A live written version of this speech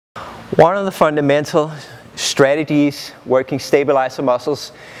One of the fundamental strategies working stabilizer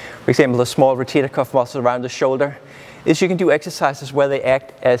muscles, for example the small rotator cuff muscle around the shoulder, is you can do exercises where they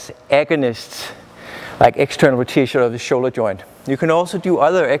act as agonists, like external rotation of the shoulder joint. You can also do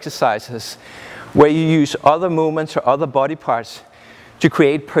other exercises where you use other movements or other body parts to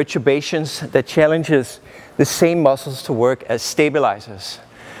create perturbations that challenges the same muscles to work as stabilizers.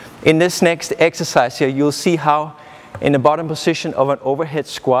 In this next exercise here, you'll see how in the bottom position of an overhead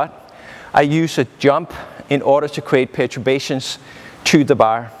squat, I use a jump in order to create perturbations to the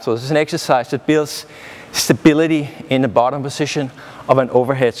bar. So this is an exercise that builds stability in the bottom position of an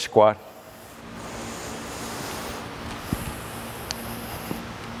overhead squat.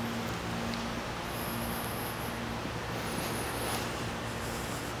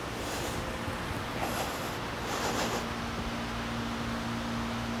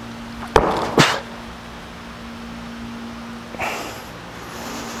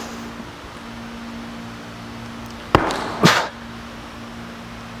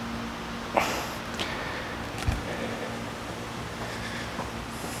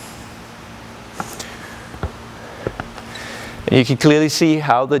 And you can clearly see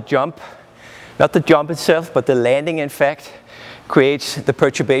how the jump, not the jump itself, but the landing in fact, creates the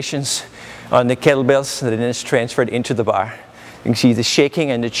perturbations on the kettlebells that then is transferred into the bar. You can see the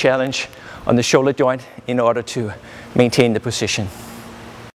shaking and the challenge on the shoulder joint in order to maintain the position.